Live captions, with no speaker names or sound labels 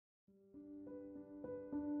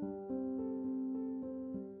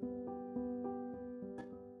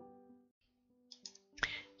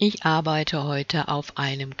Ich arbeite heute auf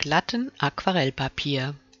einem glatten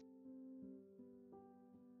Aquarellpapier.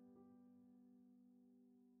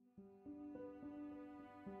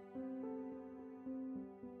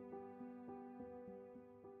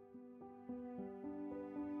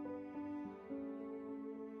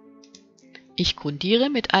 Ich grundiere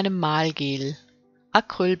mit einem Malgel.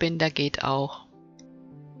 Acrylbinder geht auch.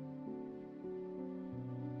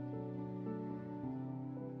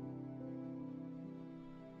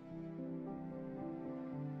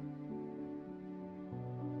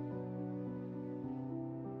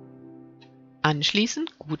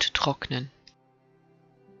 Anschließend gut trocknen.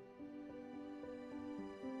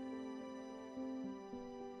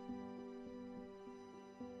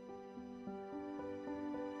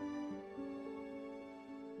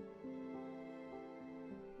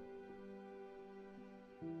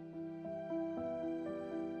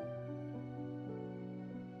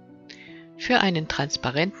 Für einen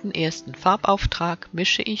transparenten ersten Farbauftrag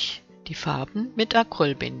mische ich die Farben mit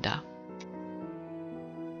Acrylbinder.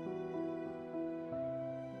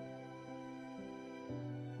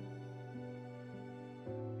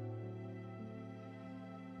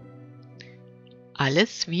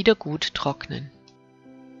 Alles wieder gut trocknen.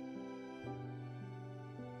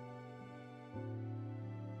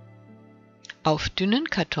 Auf dünnen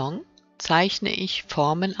Karton zeichne ich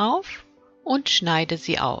Formen auf und schneide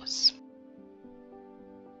sie aus.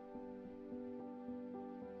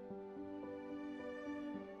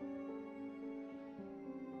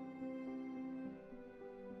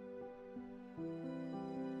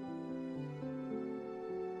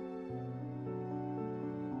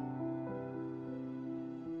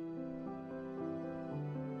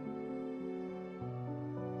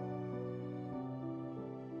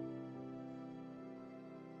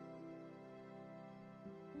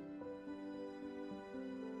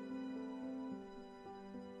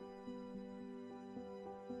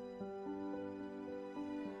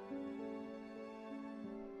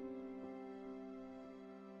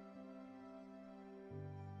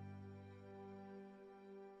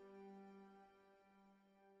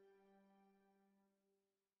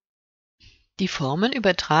 Die Formen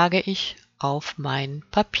übertrage ich auf mein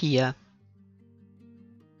Papier.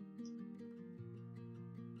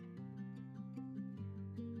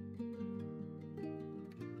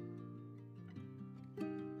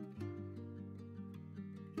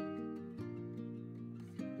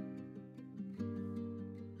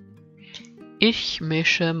 Ich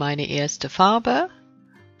mische meine erste Farbe,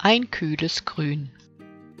 ein kühles Grün.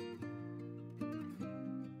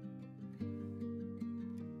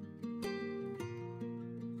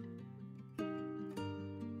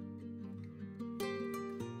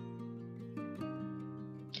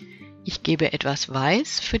 Ich gebe etwas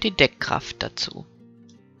Weiß für die Deckkraft dazu.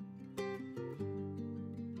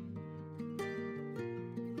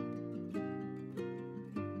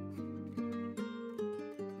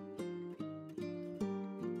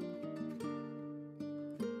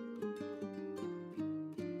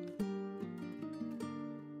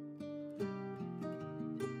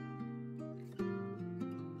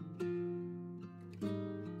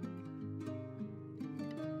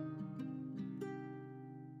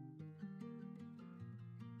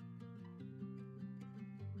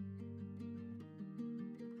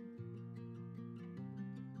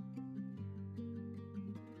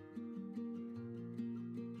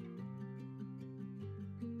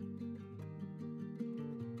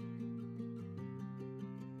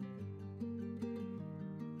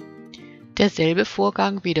 Derselbe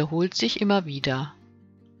Vorgang wiederholt sich immer wieder,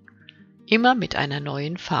 immer mit einer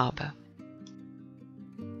neuen Farbe.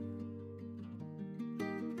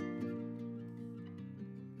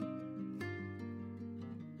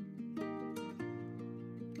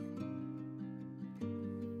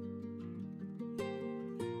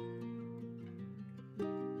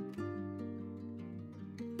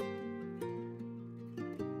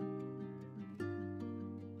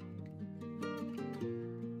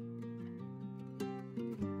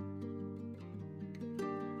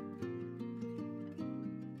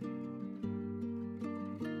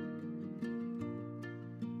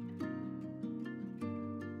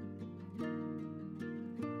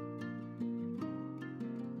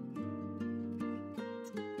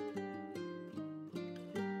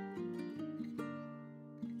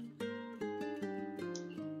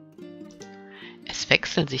 Es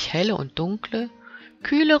wechseln sich helle und dunkle,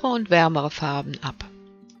 kühlere und wärmere Farben ab.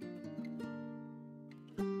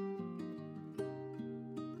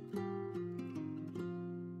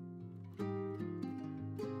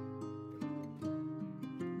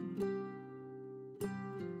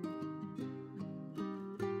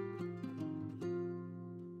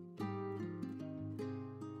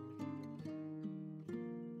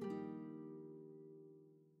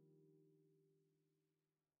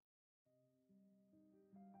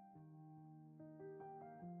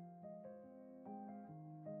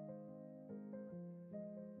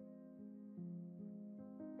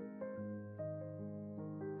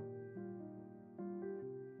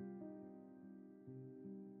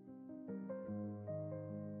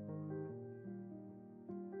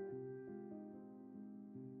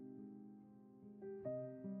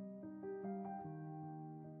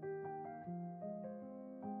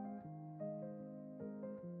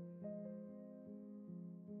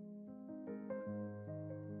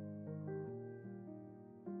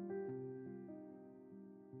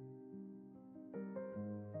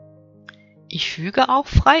 Ich füge auch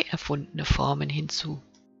frei erfundene Formen hinzu.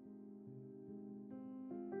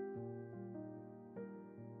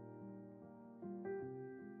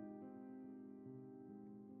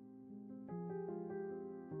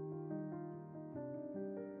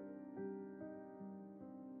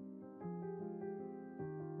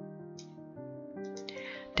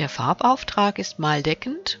 Der Farbauftrag ist mal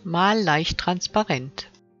deckend, mal leicht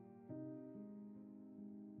transparent.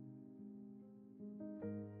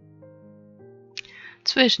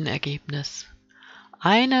 Zwischenergebnis: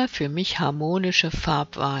 eine für mich harmonische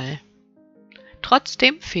Farbwahl.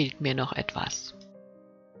 Trotzdem fehlt mir noch etwas.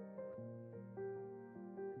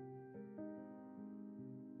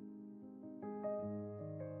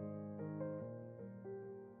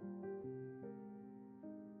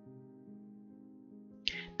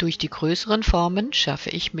 Durch die größeren Formen schaffe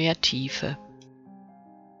ich mehr Tiefe.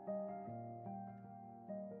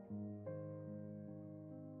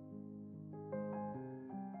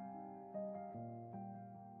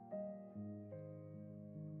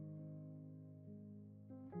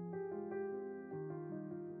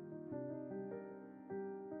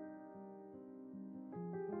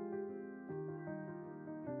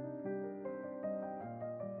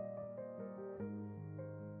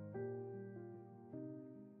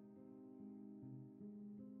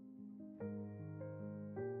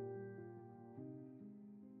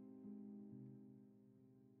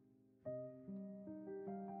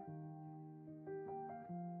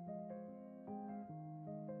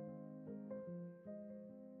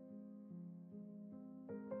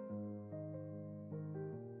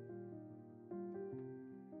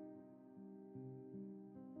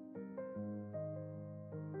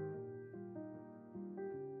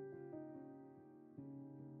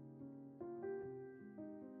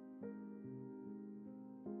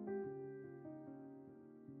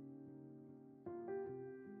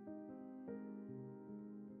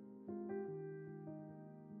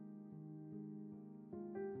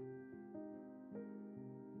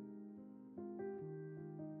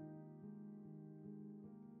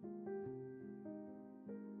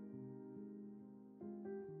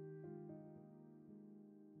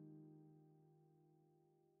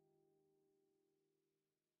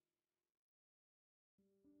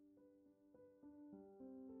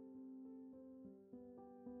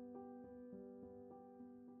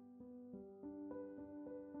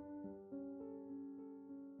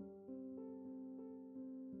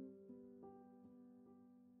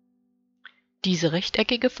 Diese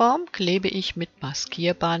rechteckige Form klebe ich mit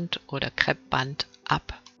Maskierband oder Kreppband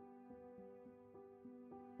ab.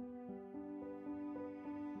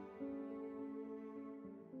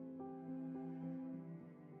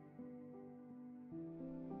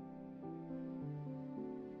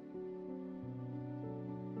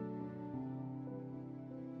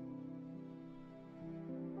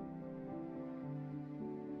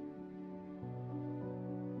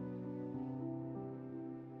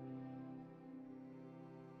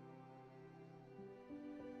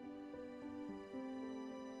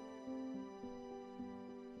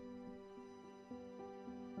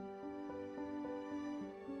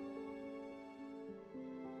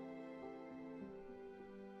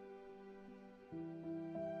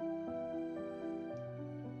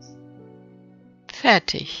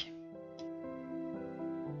 Fertig!